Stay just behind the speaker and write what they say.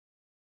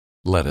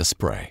Let us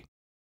pray.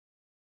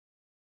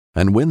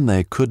 And when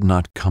they could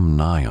not come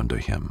nigh unto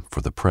him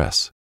for the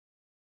press,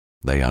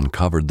 they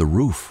uncovered the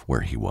roof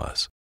where he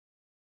was.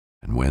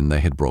 And when they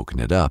had broken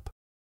it up,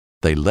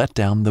 they let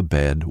down the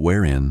bed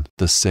wherein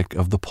the sick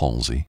of the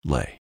palsy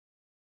lay.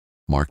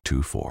 Mark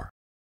 2:4.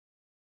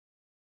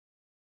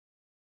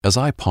 As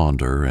I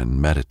ponder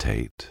and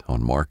meditate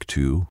on Mark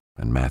 2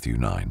 and Matthew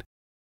 9,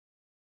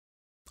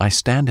 I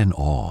stand in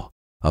awe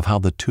of how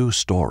the two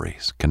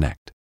stories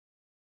connect.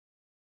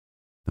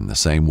 In the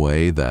same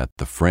way that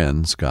the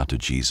friends got to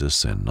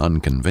Jesus in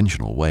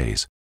unconventional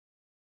ways,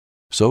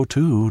 so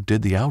too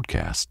did the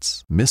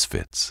outcasts,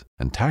 misfits,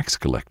 and tax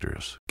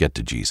collectors get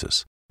to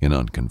Jesus in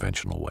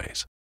unconventional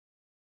ways.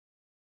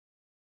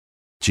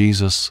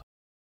 Jesus,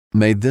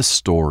 may this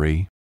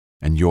story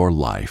and your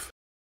life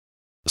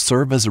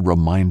serve as a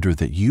reminder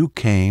that you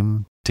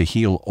came to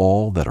heal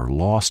all that are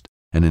lost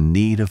and in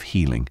need of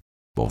healing,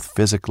 both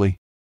physically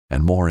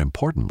and, more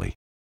importantly,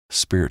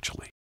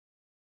 spiritually.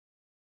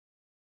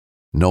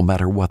 No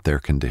matter what their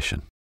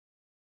condition,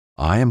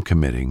 I am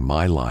committing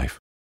my life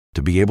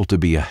to be able to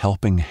be a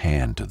helping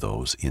hand to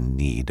those in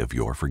need of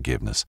your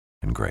forgiveness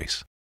and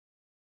grace.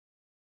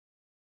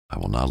 I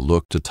will not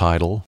look to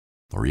title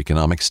or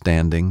economic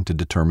standing to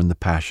determine the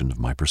passion of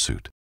my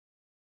pursuit.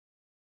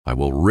 I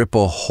will rip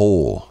a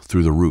hole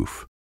through the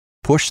roof,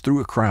 push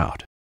through a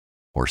crowd,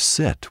 or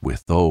sit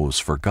with those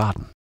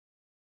forgotten,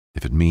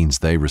 if it means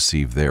they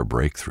receive their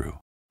breakthrough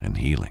and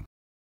healing.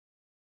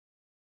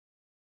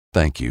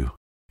 Thank you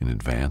in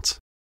advance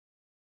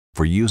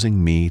for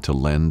using me to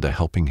lend a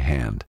helping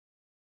hand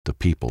to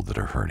people that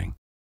are hurting.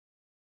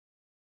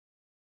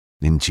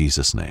 In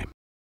Jesus' name,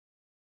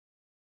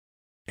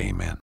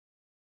 amen.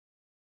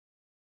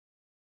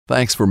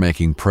 Thanks for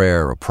making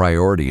prayer a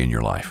priority in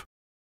your life.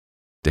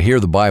 To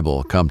hear the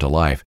Bible come to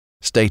life,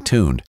 stay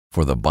tuned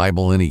for the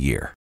Bible in a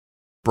Year.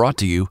 Brought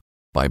to you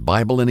by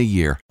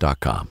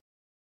BibleInAYear.com.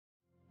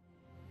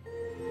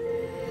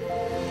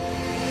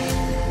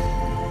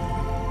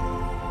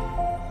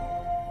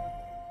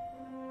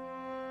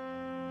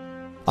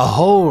 A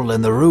hole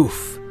in the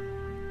roof.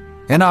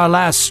 In our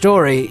last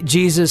story,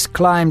 Jesus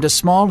climbed a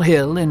small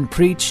hill and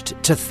preached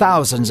to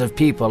thousands of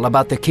people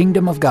about the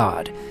kingdom of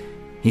God.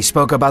 He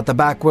spoke about the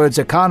backwards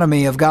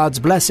economy of God's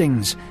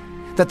blessings,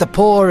 that the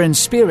poor in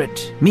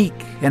spirit, meek,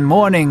 and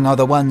mourning are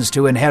the ones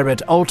to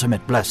inherit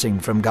ultimate blessing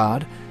from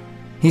God.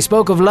 He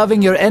spoke of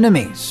loving your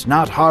enemies,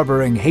 not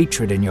harboring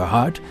hatred in your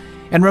heart,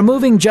 and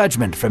removing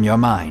judgment from your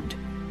mind.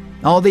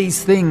 All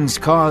these things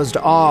caused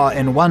awe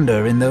and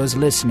wonder in those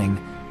listening.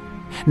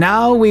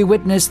 Now we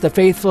witness the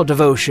faithful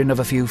devotion of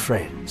a few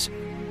friends.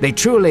 They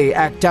truly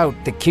act out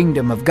the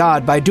kingdom of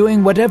God by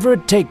doing whatever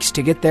it takes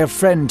to get their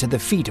friend to the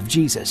feet of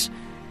Jesus.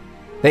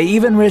 They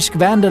even risk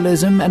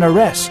vandalism and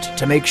arrest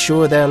to make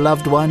sure their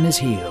loved one is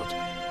healed,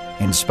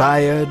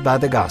 inspired by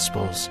the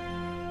Gospels.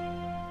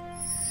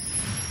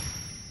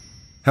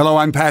 Hello,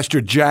 I'm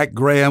Pastor Jack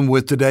Graham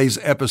with today's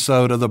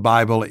episode of the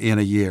Bible in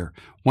a Year.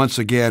 Once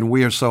again,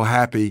 we are so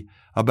happy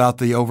about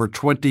the over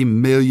 20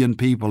 million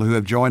people who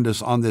have joined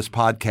us on this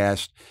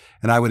podcast.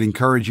 And I would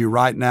encourage you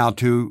right now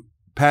to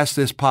pass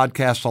this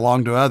podcast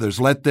along to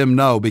others. Let them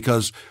know,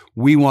 because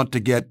we want to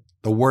get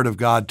the Word of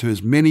God to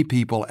as many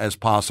people as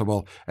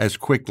possible, as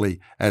quickly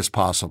as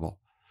possible.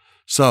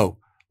 So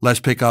let's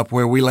pick up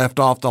where we left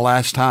off the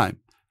last time.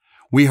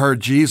 We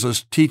heard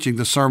Jesus teaching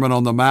the Sermon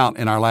on the Mount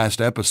in our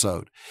last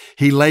episode.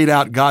 He laid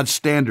out God's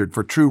standard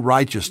for true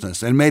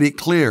righteousness and made it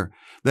clear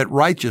that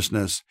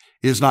righteousness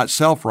is not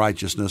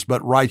self-righteousness,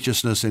 but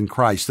righteousness in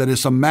Christ. That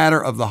is a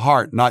matter of the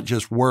heart, not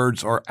just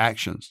words or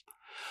actions.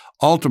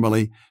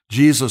 Ultimately,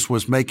 Jesus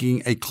was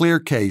making a clear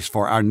case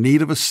for our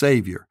need of a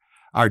Savior,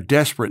 our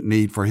desperate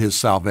need for His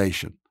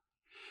salvation.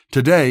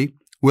 Today,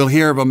 we'll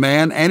hear of a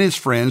man and his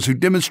friends who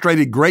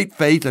demonstrated great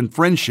faith and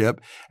friendship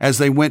as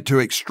they went to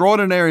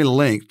extraordinary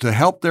lengths to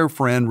help their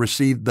friend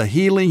receive the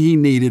healing he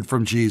needed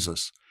from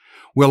Jesus.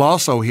 We'll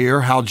also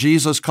hear how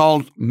Jesus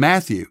called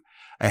Matthew,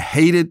 a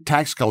hated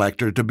tax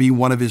collector, to be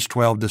one of His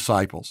 12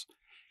 disciples.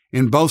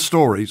 In both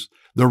stories,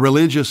 the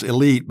religious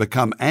elite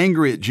become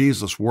angry at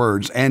Jesus'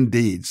 words and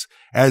deeds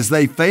as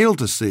they fail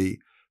to see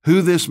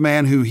who this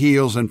man who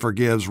heals and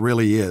forgives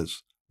really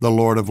is, the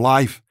Lord of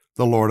life,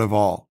 the Lord of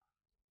all.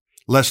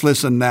 Let's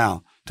listen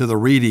now to the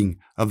reading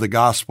of the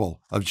Gospel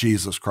of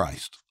Jesus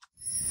Christ.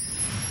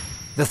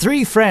 The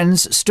three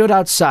friends stood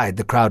outside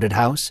the crowded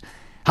house.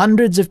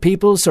 Hundreds of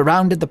people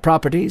surrounded the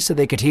property so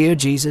they could hear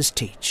Jesus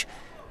teach.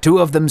 2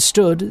 of them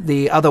stood,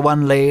 the other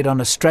one laid on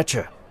a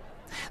stretcher.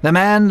 The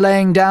man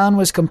laying down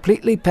was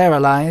completely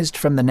paralyzed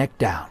from the neck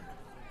down.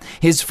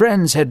 His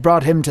friends had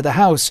brought him to the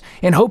house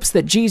in hopes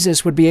that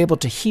Jesus would be able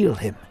to heal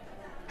him.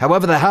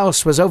 However, the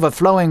house was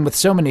overflowing with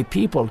so many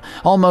people,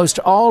 almost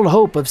all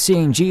hope of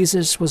seeing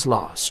Jesus was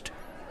lost.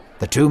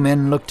 The 2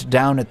 men looked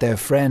down at their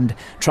friend,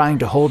 trying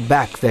to hold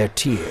back their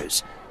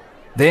tears.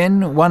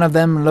 Then one of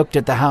them looked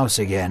at the house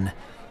again.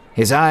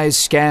 His eyes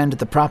scanned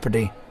the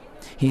property.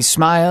 He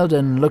smiled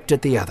and looked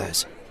at the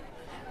others.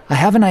 "I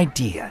have an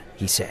idea,"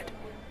 he said.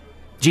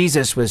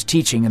 Jesus was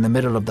teaching in the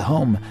middle of the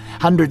home.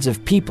 Hundreds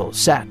of people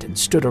sat and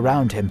stood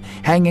around him,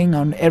 hanging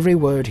on every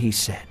word he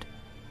said.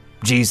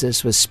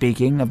 Jesus was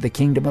speaking of the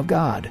kingdom of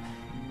God.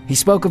 He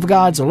spoke of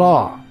God's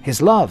law,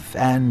 His love,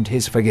 and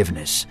His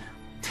forgiveness.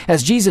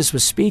 As Jesus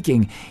was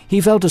speaking, he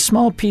felt a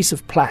small piece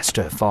of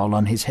plaster fall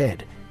on his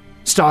head.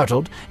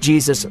 Startled,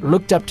 Jesus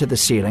looked up to the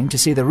ceiling to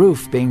see the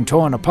roof being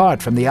torn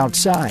apart from the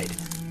outside.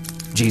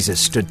 Jesus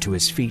stood to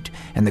his feet,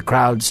 and the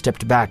crowd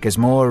stepped back as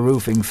more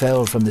roofing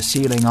fell from the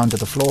ceiling onto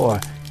the floor.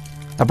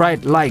 A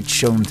bright light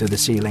shone through the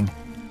ceiling.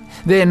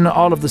 Then,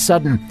 all of a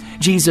sudden,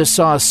 Jesus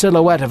saw a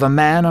silhouette of a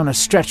man on a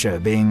stretcher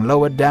being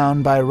lowered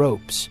down by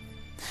ropes.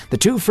 The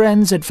two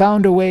friends had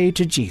found a way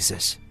to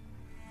Jesus.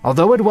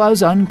 Although it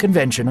was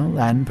unconventional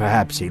and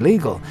perhaps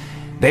illegal,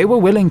 they were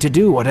willing to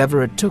do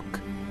whatever it took.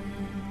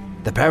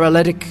 The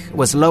paralytic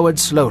was lowered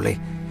slowly.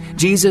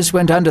 Jesus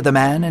went under the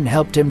man and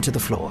helped him to the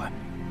floor.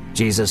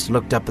 Jesus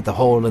looked up at the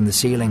hole in the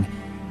ceiling.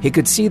 He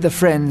could see the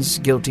friends'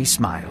 guilty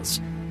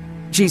smiles.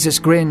 Jesus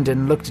grinned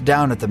and looked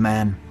down at the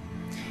man.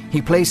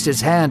 He placed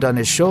his hand on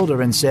his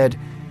shoulder and said,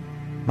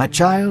 "My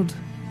child,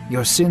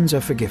 your sins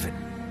are forgiven."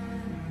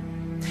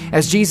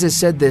 As Jesus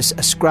said this,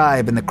 a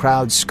scribe in the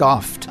crowd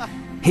scoffed.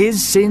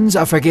 "His sins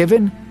are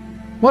forgiven?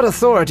 What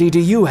authority do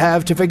you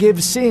have to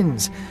forgive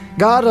sins?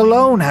 God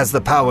alone has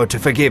the power to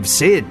forgive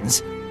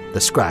sins."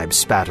 The scribe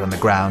spat on the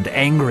ground,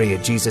 angry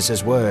at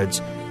Jesus'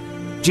 words.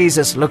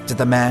 Jesus looked at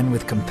the man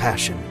with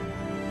compassion.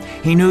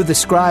 He knew the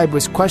scribe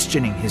was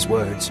questioning his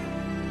words.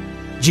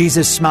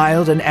 Jesus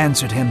smiled and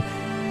answered him,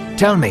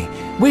 "Tell me,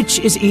 which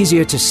is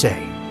easier to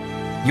say?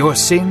 Your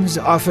sins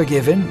are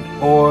forgiven,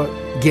 or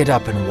get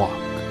up and walk?"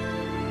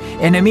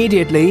 And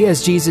immediately,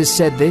 as Jesus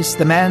said this,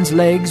 the man's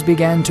legs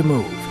began to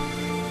move.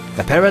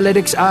 The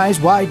paralytic's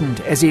eyes widened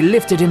as he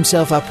lifted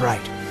himself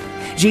upright.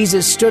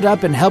 Jesus stood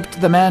up and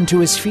helped the man to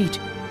his feet.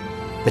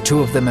 The two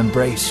of them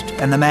embraced,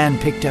 and the man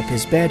picked up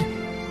his bed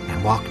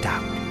and walked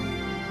out.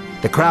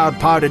 The crowd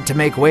parted to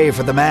make way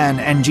for the man,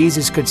 and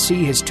Jesus could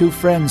see his two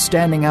friends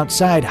standing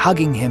outside,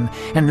 hugging him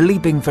and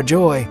leaping for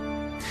joy.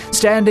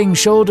 Standing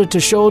shoulder to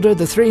shoulder,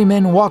 the three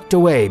men walked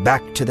away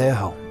back to their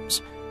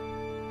homes.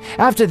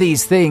 After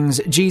these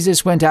things,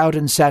 Jesus went out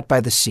and sat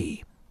by the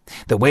sea.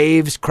 The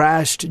waves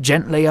crashed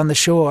gently on the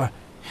shore.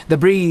 The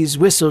breeze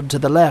whistled to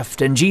the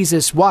left, and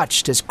Jesus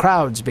watched as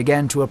crowds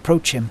began to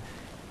approach him.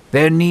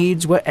 Their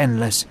needs were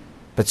endless,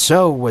 but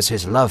so was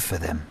his love for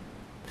them.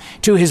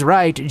 To his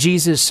right,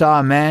 Jesus saw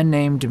a man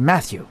named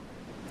Matthew.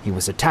 He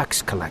was a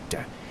tax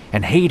collector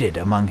and hated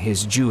among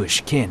his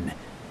Jewish kin.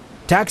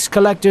 Tax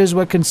collectors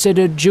were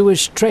considered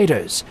Jewish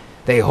traitors.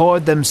 They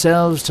whored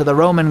themselves to the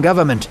Roman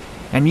government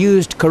and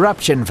used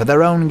corruption for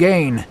their own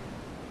gain.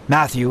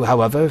 Matthew,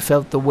 however,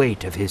 felt the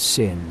weight of his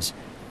sins.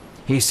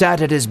 He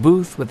sat at his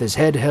booth with his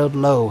head held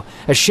low,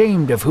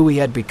 ashamed of who he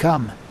had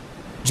become.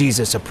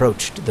 Jesus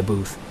approached the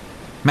booth.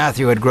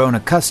 Matthew had grown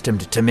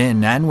accustomed to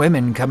men and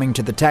women coming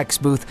to the tax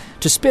booth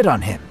to spit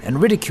on him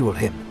and ridicule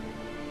him.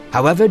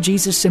 However,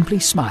 Jesus simply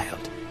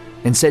smiled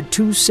and said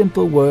two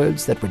simple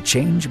words that would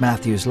change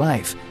Matthew's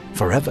life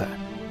forever.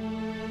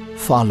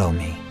 "Follow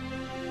me,"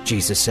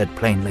 Jesus said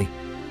plainly.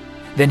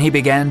 Then he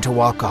began to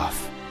walk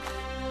off.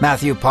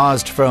 Matthew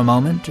paused for a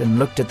moment and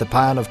looked at the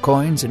pile of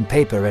coins and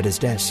paper at his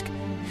desk.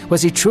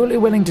 Was he truly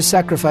willing to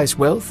sacrifice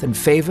wealth and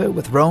favor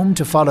with Rome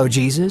to follow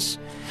Jesus?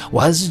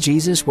 Was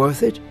Jesus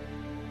worth it?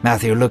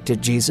 Matthew looked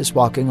at Jesus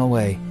walking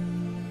away.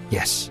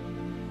 Yes,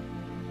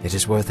 it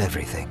is worth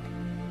everything,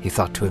 he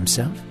thought to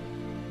himself.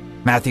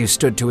 Matthew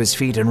stood to his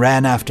feet and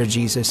ran after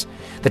Jesus.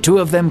 The two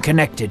of them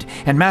connected,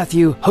 and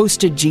Matthew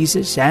hosted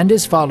Jesus and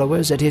his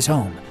followers at his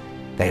home.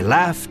 They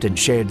laughed and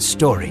shared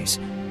stories.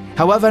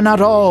 However, not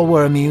all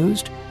were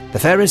amused. The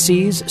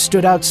Pharisees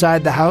stood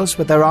outside the house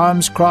with their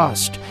arms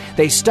crossed.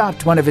 They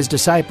stopped one of his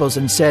disciples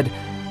and said,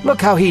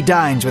 "Look how he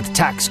dines with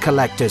tax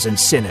collectors and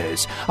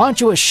sinners. Aren't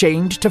you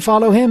ashamed to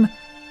follow him?"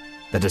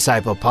 The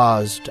disciple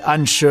paused,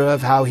 unsure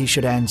of how he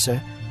should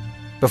answer.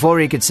 Before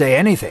he could say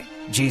anything,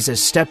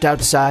 Jesus stepped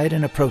outside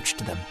and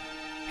approached them.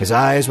 His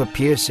eyes were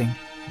piercing,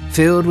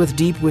 filled with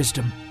deep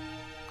wisdom.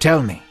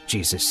 "Tell me,"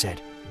 Jesus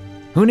said,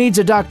 "who needs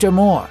a doctor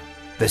more,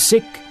 the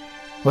sick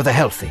or the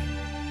healthy?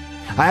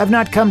 I have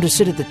not come to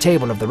sit at the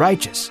table of the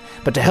righteous,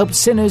 but to help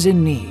sinners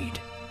in need."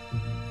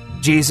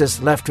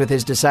 Jesus left with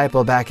his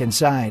disciple back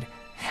inside.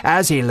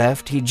 As he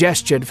left, he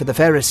gestured for the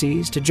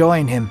Pharisees to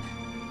join him.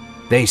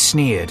 They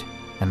sneered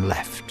and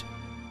left.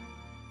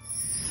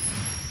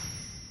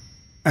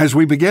 As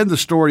we begin the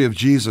story of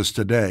Jesus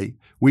today,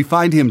 we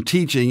find him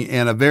teaching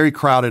in a very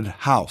crowded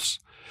house.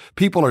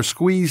 People are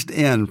squeezed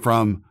in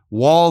from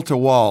wall to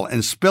wall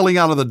and spilling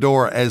out of the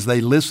door as they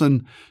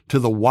listen to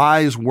the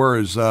wise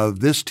words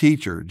of this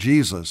teacher,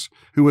 Jesus,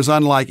 who was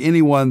unlike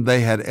anyone they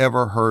had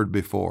ever heard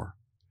before.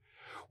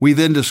 We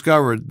then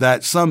discovered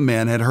that some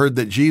men had heard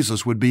that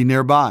Jesus would be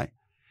nearby,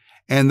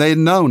 and they had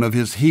known of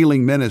his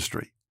healing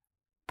ministry.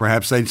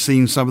 Perhaps they'd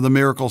seen some of the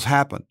miracles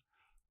happen.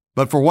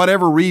 But for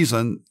whatever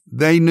reason,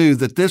 they knew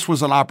that this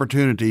was an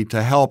opportunity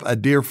to help a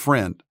dear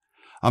friend,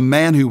 a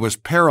man who was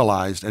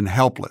paralyzed and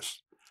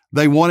helpless.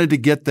 They wanted to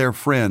get their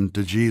friend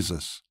to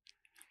Jesus.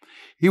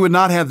 He would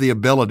not have the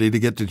ability to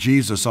get to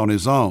Jesus on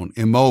his own,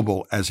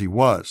 immobile as he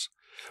was.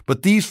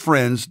 But these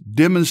friends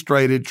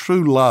demonstrated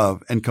true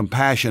love and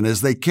compassion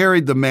as they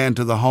carried the man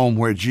to the home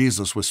where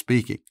Jesus was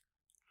speaking.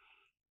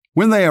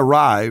 When they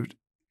arrived,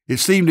 it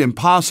seemed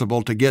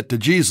impossible to get to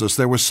Jesus.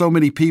 There were so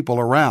many people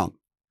around,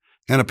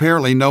 and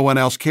apparently no one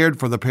else cared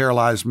for the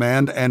paralyzed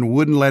man and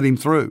wouldn't let him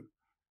through.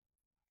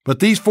 But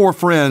these four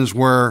friends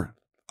were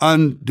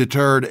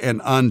undeterred and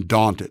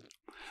undaunted.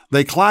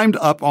 They climbed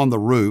up on the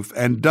roof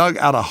and dug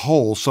out a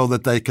hole so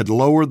that they could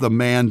lower the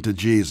man to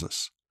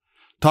Jesus.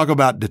 Talk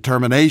about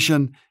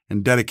determination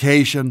and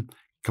dedication,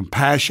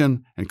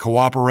 compassion and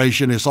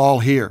cooperation. It's all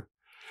here.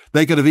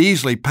 They could have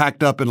easily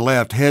packed up and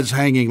left, heads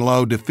hanging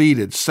low,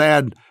 defeated,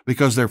 sad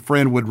because their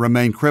friend would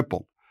remain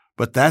crippled.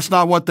 But that's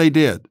not what they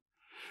did.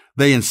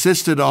 They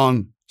insisted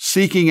on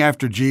seeking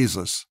after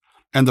Jesus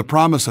and the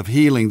promise of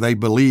healing they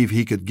believe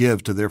he could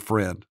give to their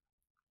friend.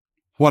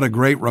 What a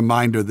great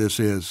reminder this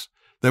is,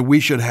 that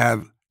we should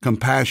have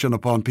compassion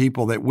upon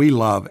people that we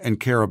love and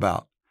care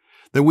about,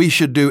 that we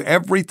should do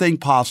everything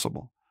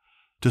possible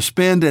to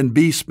spend and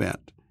be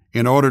spent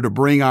in order to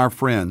bring our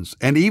friends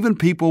and even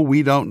people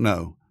we don't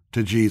know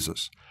to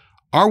Jesus.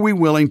 Are we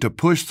willing to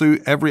push through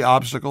every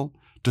obstacle,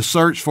 to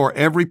search for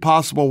every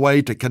possible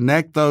way to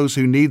connect those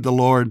who need the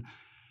Lord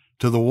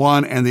to the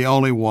one and the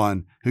only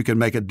one who can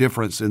make a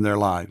difference in their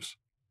lives?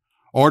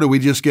 Or do we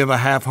just give a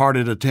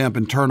half-hearted attempt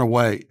and turn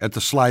away at the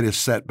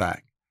slightest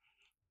setback?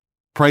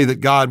 Pray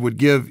that God would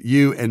give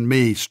you and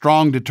me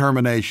strong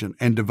determination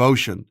and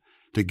devotion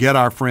to get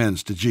our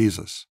friends to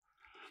Jesus.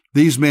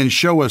 These men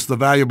show us the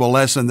valuable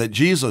lesson that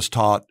Jesus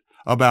taught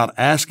about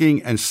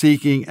asking and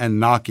seeking and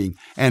knocking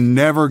and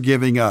never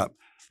giving up,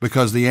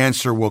 because the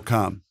answer will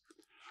come.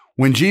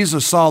 When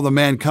Jesus saw the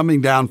man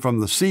coming down from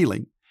the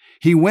ceiling,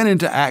 he went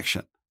into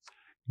action.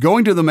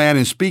 Going to the man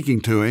and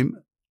speaking to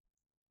him,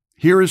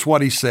 here is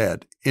what he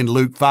said in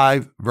Luke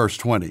 5, verse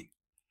 20.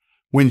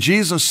 When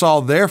Jesus saw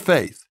their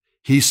faith,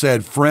 he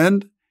said,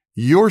 "Friend,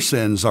 your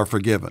sins are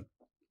forgiven."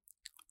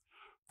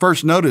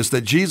 First, notice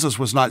that Jesus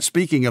was not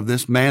speaking of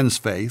this man's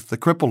faith, the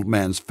crippled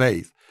man's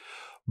faith,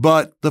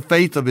 but the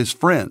faith of his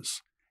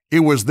friends.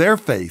 It was their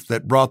faith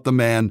that brought the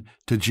man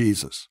to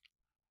Jesus.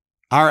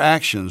 Our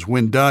actions,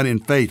 when done in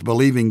faith,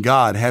 believing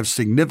God, have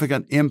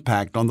significant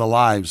impact on the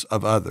lives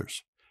of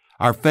others.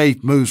 Our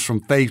faith moves from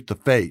faith to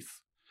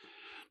faith.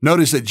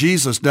 Notice that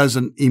Jesus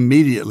doesn't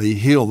immediately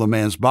heal the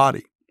man's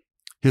body.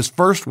 His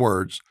first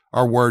words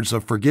are words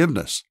of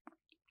forgiveness.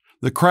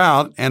 The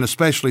crowd, and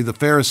especially the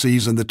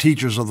Pharisees and the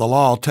teachers of the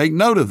law, take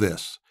note of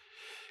this.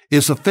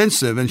 It's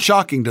offensive and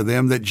shocking to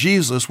them that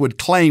Jesus would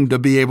claim to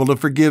be able to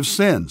forgive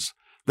sins.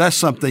 That's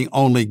something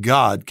only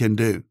God can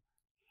do.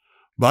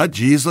 But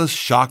Jesus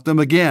shocked them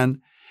again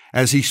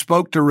as he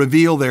spoke to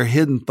reveal their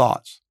hidden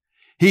thoughts.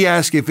 He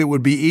asked if it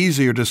would be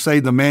easier to say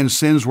the man's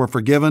sins were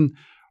forgiven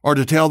or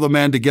to tell the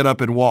man to get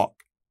up and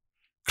walk.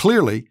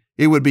 Clearly,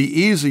 it would be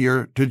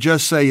easier to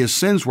just say his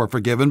sins were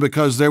forgiven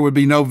because there would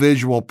be no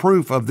visual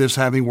proof of this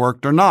having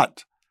worked or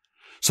not.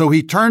 So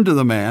he turned to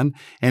the man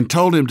and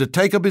told him to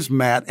take up his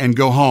mat and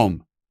go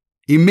home.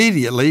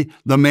 Immediately,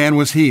 the man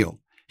was healed.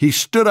 He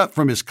stood up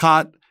from his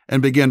cot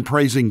and began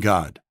praising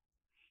God.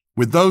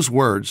 With those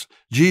words,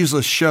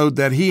 Jesus showed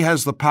that he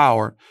has the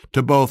power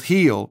to both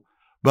heal,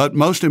 but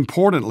most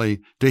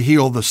importantly, to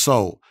heal the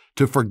soul,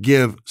 to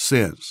forgive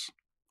sins.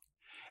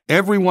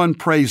 Everyone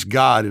praised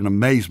God in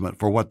amazement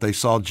for what they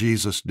saw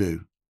Jesus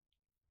do.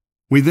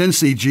 We then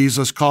see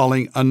Jesus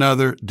calling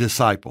another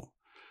disciple.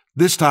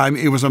 This time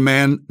it was a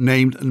man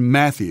named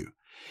Matthew.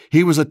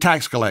 He was a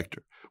tax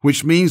collector,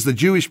 which means the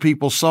Jewish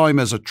people saw him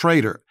as a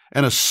traitor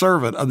and a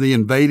servant of the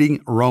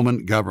invading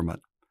Roman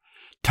government.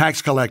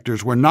 Tax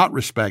collectors were not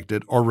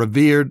respected or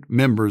revered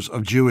members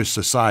of Jewish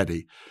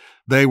society.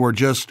 They were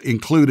just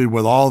included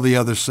with all the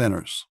other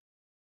sinners.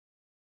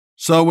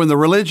 So when the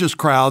religious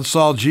crowd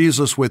saw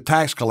Jesus with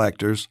tax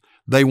collectors,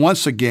 they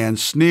once again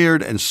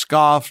sneered and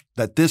scoffed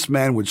that this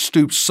man would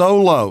stoop so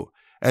low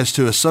as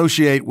to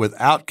associate with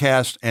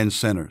outcasts and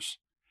sinners.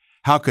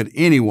 How could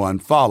anyone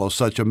follow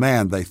such a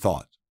man, they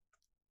thought.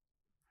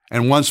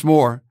 And once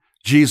more,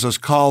 Jesus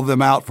called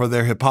them out for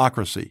their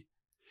hypocrisy.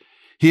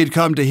 He had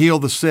come to heal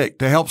the sick,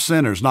 to help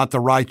sinners, not the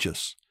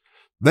righteous.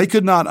 They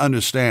could not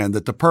understand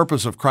that the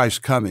purpose of Christ's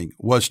coming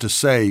was to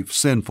save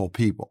sinful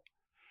people.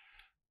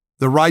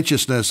 The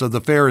righteousness of the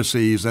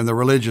Pharisees and the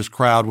religious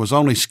crowd was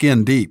only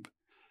skin deep,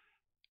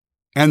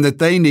 and that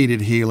they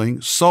needed healing,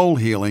 soul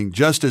healing,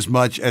 just as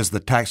much as the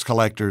tax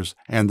collectors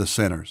and the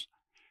sinners.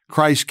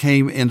 Christ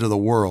came into the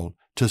world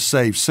to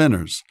save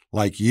sinners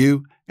like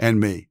you and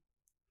me.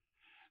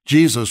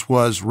 Jesus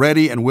was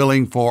ready and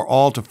willing for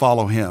all to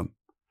follow him,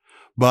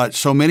 but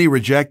so many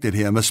rejected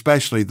him,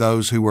 especially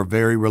those who were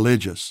very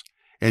religious,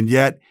 and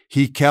yet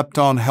he kept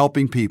on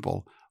helping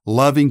people,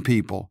 loving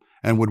people,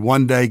 and would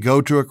one day go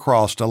to a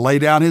cross to lay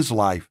down his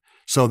life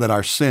so that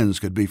our sins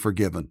could be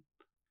forgiven.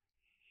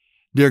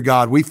 Dear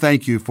God, we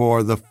thank you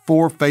for the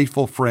four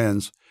faithful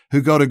friends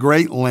who go to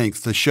great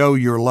lengths to show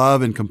your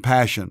love and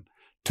compassion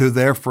to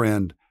their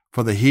friend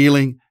for the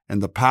healing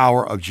and the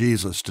power of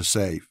Jesus to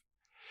save.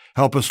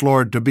 Help us,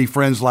 Lord, to be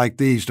friends like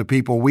these to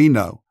people we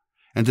know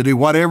and to do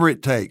whatever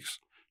it takes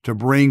to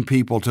bring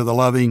people to the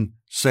loving,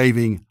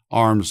 saving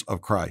arms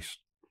of Christ.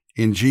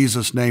 In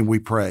Jesus' name we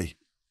pray.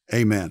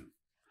 Amen.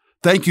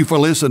 Thank you for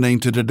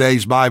listening to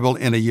today's Bible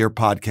in a Year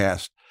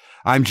podcast.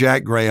 I'm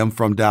Jack Graham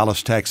from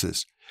Dallas,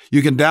 Texas.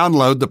 You can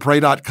download the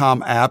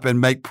Pray.com app and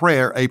make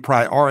prayer a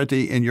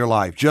priority in your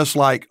life, just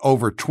like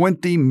over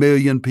 20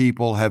 million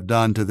people have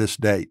done to this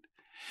date.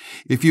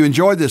 If you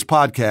enjoyed this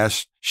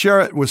podcast, share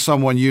it with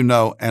someone you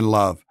know and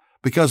love,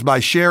 because by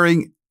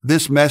sharing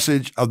this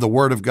message of the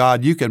Word of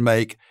God, you can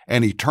make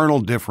an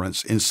eternal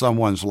difference in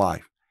someone's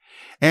life.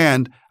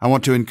 And I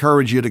want to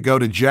encourage you to go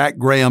to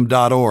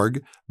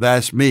jackgraham.org.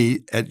 That's me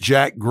at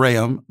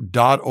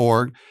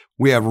jackgraham.org.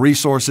 We have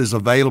resources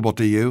available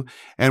to you.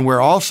 And we're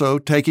also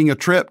taking a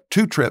trip,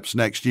 2 trips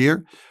next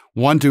year,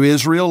 one to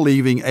Israel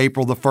leaving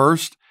April the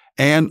 1st,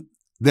 and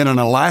then an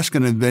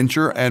Alaskan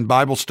adventure and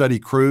Bible study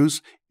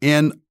cruise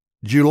in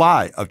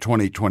July of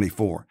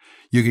 2024.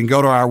 You can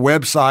go to our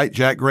website,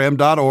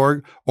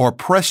 jackgraham.org, or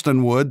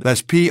Prestonwood,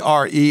 that's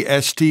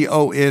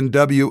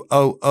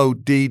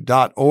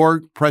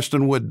PRESTONWOOD.org,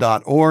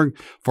 prestonwood.org,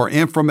 for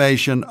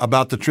information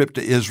about the trip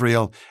to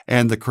Israel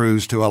and the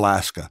cruise to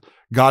Alaska.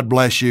 God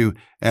bless you,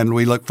 and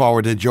we look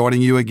forward to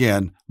joining you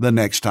again the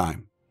next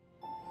time.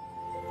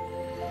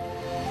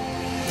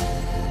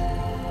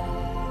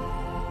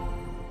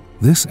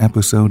 This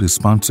episode is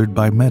sponsored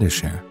by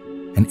Medi-Share,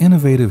 an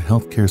innovative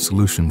healthcare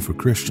solution for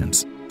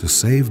Christians to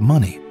save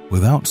money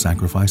without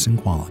sacrificing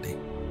quality.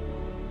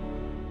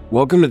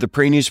 Welcome to the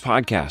Pray News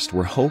Podcast,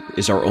 where hope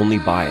is our only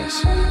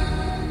bias.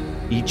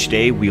 Each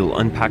day, we will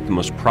unpack the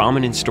most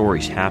prominent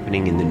stories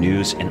happening in the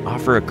news and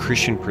offer a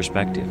Christian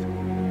perspective.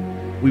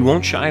 We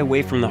won't shy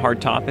away from the hard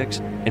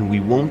topics, and we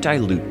won't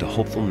dilute the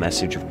hopeful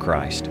message of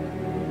Christ.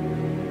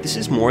 This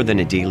is more than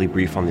a daily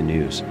brief on the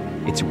news.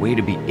 It's a way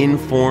to be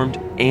informed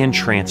and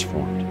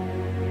transformed.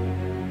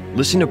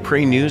 Listen to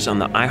Pray News on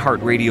the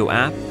iHeartRadio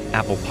app,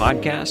 Apple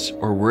Podcasts,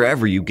 or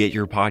wherever you get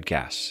your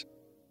podcasts.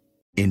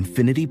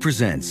 Infiniti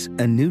presents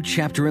a new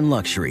chapter in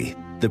luxury,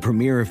 the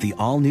premiere of the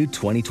all-new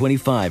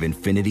 2025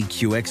 Infiniti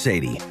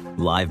QX80,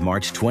 live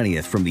March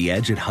 20th from the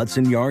Edge at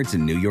Hudson Yards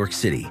in New York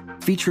City,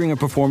 featuring a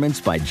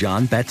performance by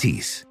Jon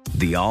Batiste.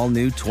 The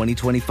all-new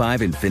 2025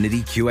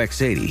 Infiniti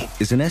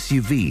QX80 is an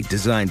SUV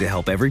designed to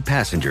help every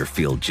passenger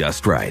feel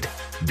just right.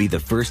 Be the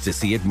first to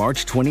see it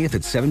March 20th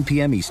at 7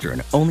 p.m.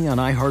 Eastern, only on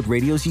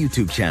iHeartRadio's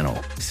YouTube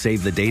channel.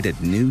 Save the date at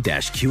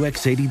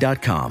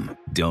new-QX80.com.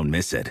 Don't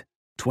miss it.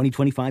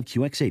 2025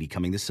 QX80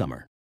 coming this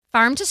summer.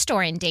 Farm to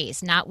store in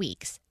days, not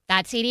weeks.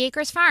 That's 80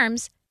 Acres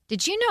Farms.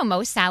 Did you know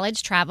most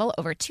salads travel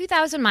over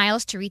 2,000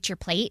 miles to reach your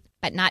plate?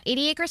 But not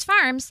 80 Acres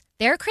Farms.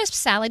 Their crisp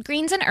salad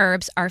greens and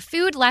herbs are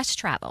food less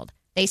traveled.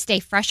 They stay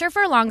fresher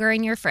for longer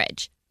in your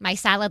fridge. My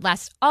salad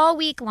lasts all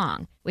week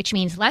long, which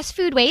means less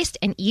food waste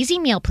and easy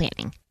meal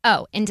planning.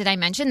 Oh, and did I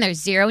mention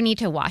there's zero need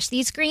to wash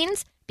these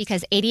greens?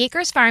 Because 80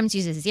 Acres Farms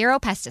uses zero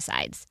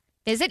pesticides.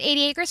 Visit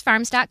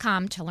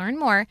 80acresfarms.com to learn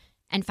more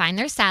and find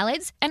their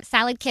salads and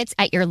salad kits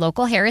at your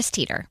local Harris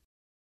Teeter.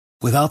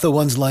 Without the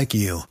ones like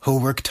you, who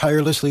work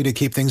tirelessly to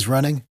keep things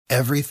running,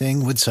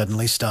 everything would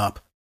suddenly stop.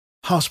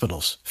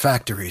 Hospitals,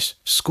 factories,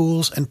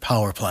 schools, and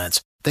power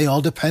plants, they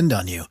all depend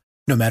on you.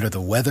 No matter the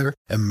weather,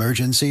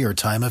 emergency, or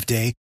time of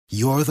day,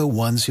 you're the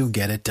ones who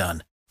get it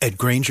done. At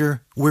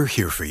Grainger, we're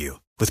here for you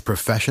with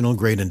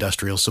professional-grade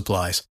industrial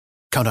supplies.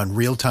 Count on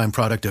real-time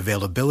product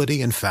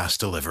availability and fast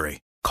delivery.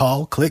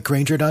 Call, click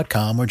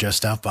Grainger.com, or just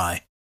stop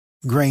by.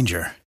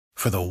 Grainger,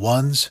 for the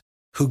ones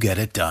who get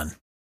it done.